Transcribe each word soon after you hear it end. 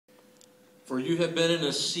For you have been in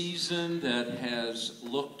a season that has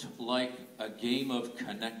looked like a game of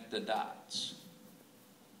connect the dots.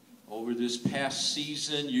 Over this past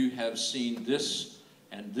season, you have seen this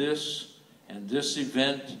and this and this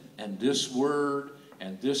event and this word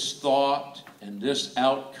and this thought and this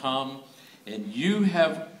outcome. And you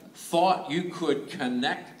have thought you could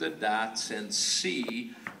connect the dots and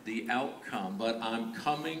see the outcome. But I'm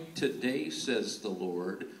coming today, says the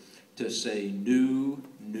Lord, to say new,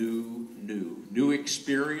 new, new. New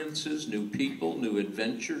experiences, new people, new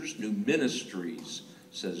adventures, new ministries,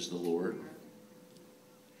 says the Lord.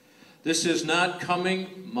 This is not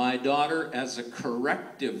coming, my daughter, as a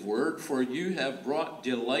corrective word, for you have brought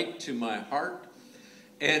delight to my heart,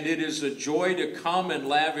 and it is a joy to come and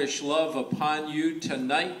lavish love upon you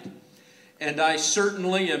tonight. And I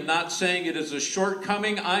certainly am not saying it is a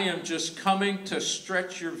shortcoming. I am just coming to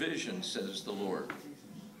stretch your vision, says the Lord.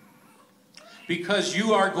 Because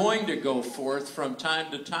you are going to go forth from time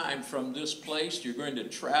to time from this place. You're going to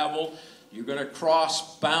travel. You're going to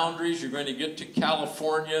cross boundaries. You're going to get to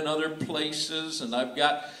California and other places. And I've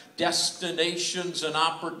got destinations and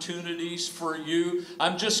opportunities for you.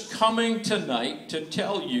 I'm just coming tonight to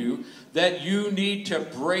tell you that you need to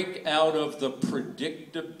break out of the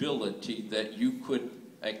predictability that you could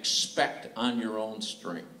expect on your own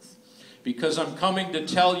strength. Because I'm coming to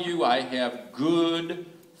tell you I have good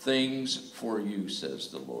things for you, says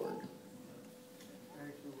the Lord.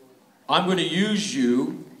 I'm going to use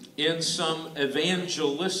you in some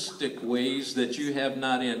evangelistic ways that you have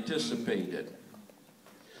not anticipated.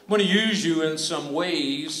 I'm going to use you in some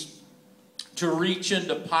ways to reach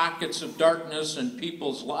into pockets of darkness in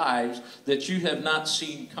people's lives that you have not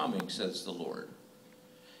seen coming, says the Lord.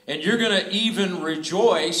 And you're going to even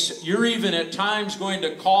rejoice. You're even at times going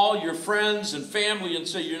to call your friends and family and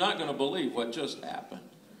say, you're not going to believe what just happened.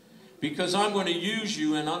 Because I'm going to use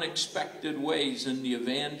you in unexpected ways in the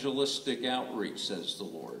evangelistic outreach, says the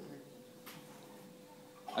Lord.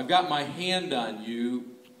 I've got my hand on you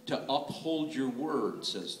to uphold your word,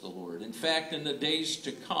 says the Lord. In fact, in the days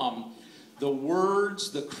to come, the words,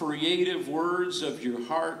 the creative words of your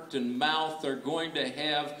heart and mouth are going to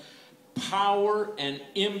have power and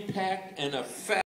impact and effect